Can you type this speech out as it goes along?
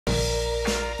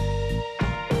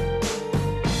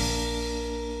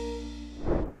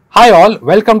Hi all,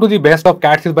 welcome to the best of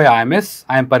CAT by IMS.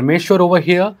 I am Parmeshwar over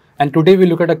here and today we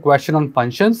look at a question on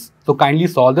functions. So kindly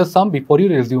solve the sum before you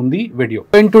resume the video.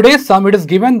 So in today's sum, it is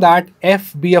given that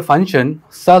f be a function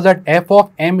such that f of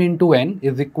m into n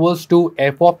is equals to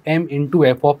f of m into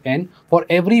f of n for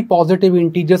every positive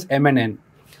integers m and n.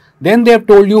 Then they have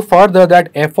told you further that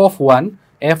f of 1,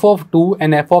 f of 2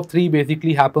 and f of 3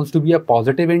 basically happens to be a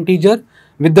positive integer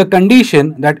with the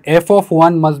condition that f of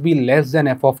 1 must be less than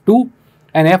f of 2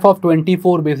 and f of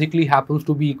 24 basically happens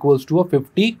to be equals to a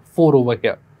 54 over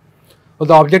here. So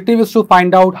the objective is to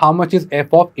find out how much is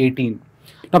f of 18.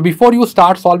 Now before you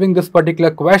start solving this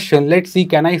particular question, let's see,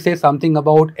 can I say something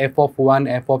about f of 1,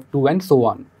 f of 2 and so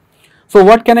on. So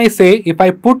what can I say? If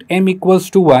I put m equals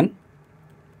to 1,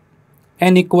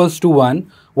 n equals to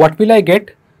 1, what will I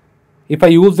get? If I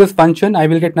use this function, I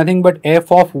will get nothing but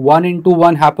f of 1 into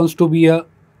 1 happens to be a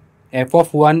f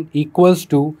of 1 equals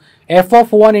to f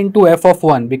of 1 into f of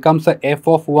 1 becomes a f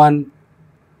of 1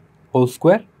 whole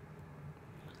square.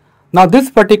 Now this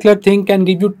particular thing can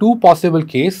give you two possible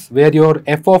cases where your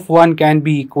f of 1 can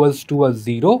be equals to a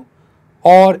 0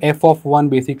 or f of 1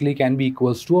 basically can be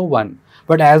equals to a 1.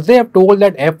 But as they have told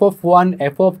that f of 1,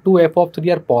 f of 2, f of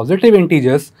 3 are positive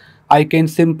integers, I can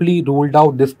simply rule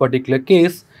out this particular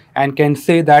case and can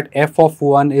say that f of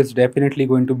 1 is definitely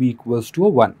going to be equals to a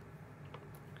 1.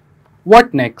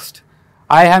 What next?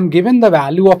 I am given the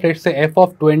value of, let's say, f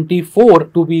of 24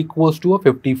 to be equals to a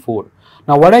 54.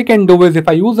 Now what I can do is, if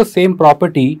I use the same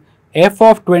property, f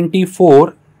of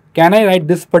 24, can I write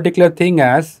this particular thing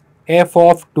as f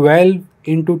of 12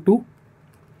 into 2?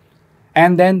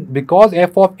 And then because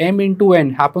f of m into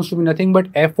n happens to be nothing but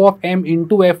f of m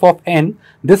into f of n,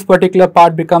 this particular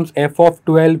part becomes f of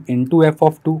 12 into f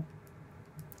of 2.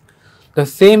 The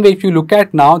same way, if you look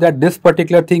at now that this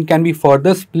particular thing can be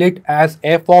further split as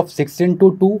f of 6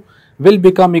 into 2 will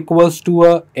become equals to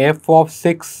a f of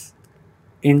 6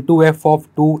 into f of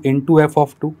 2 into f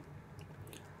of 2.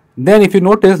 Then if you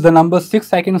notice, the number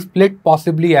 6 I can split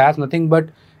possibly as nothing but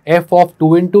f of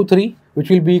 2 into 3, which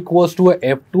will be equals to a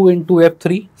f2 into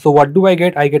f3. So what do I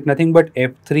get? I get nothing but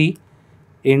f3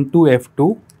 into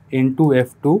f2 into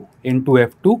f2 into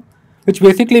f2, which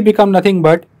basically become nothing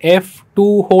but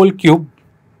f2 whole cube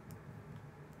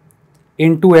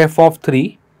into f of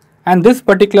 3, and this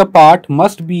particular part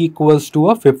must be equals to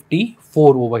a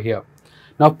 54 over here.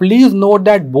 Now please note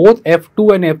that both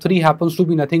f2 and f3 happens to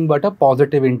be nothing but a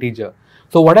positive integer.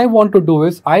 So what I want to do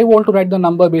is, I want to write the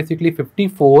number basically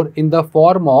 54 in the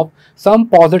form of some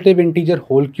positive integer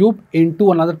whole cube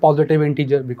into another positive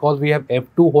integer, because we have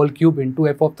f2 whole cube into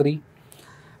f of 3.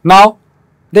 Now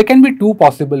there can be two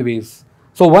possible ways.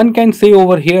 So one can say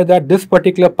over here that this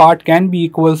particular part can be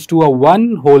equals to a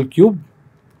 1 whole cube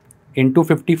into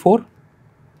 54,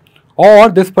 or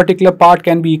this particular part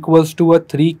can be equals to a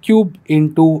 3 cube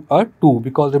into a 2,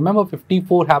 because remember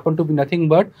 54 happened to be nothing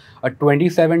but a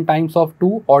 27 times of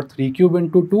 2 or 3 cube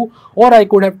into 2, or I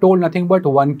could have told nothing but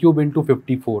 1 cube into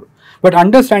 54. But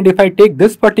understand, if I take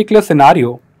this particular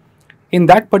scenario, in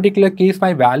that particular case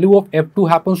my value of f2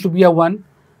 happens to be a 1.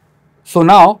 So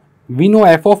now we know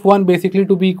f of 1 basically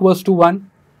to be equals to 1,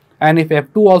 and if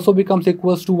f2 also becomes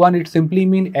equals to 1, it simply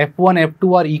means f1,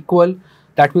 f2 are equal.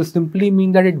 That will simply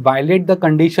mean that it violates the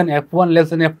condition f1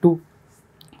 less than f2.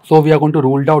 So we are going to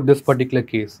rule out this particular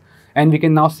case, and we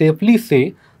can now safely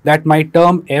say that my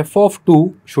term f of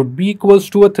 2 should be equals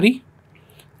to a 3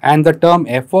 and the term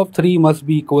f of 3 must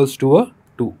be equals to a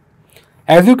 2.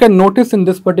 As you can notice, in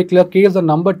this particular case, the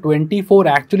number 24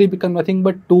 actually becomes nothing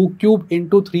but 2 cube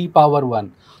into 3 power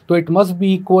 1. So it must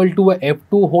be equal to a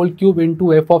f2 whole cube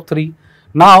into f of 3.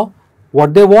 Now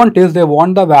what they want is, they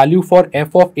want the value for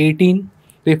f of 18.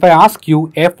 So if I ask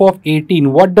you f of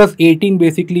 18, what does 18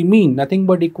 basically mean? Nothing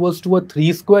but equals to a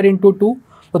 3 square into 2.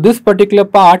 So this particular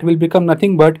part will become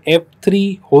nothing but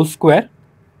f3 whole square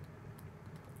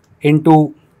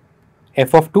into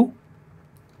f of 2.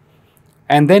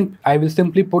 And then I will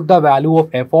simply put the value of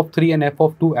f of 3 and f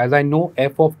of 2. As I know,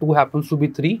 f of 2 happens to be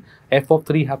 3, f of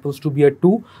 3 happens to be a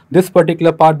 2. This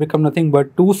particular part becomes nothing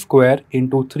but 2 square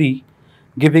into 3,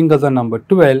 giving us a number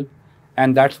 12.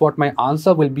 And that's what my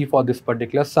answer will be for this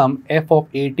particular sum. F of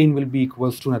 18 will be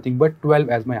equals to nothing but 12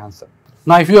 as my answer.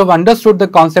 Now if you have understood the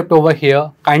concept over here,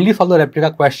 kindly solve the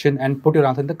replica question and put your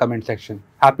answer in the comment section.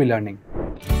 Happy learning.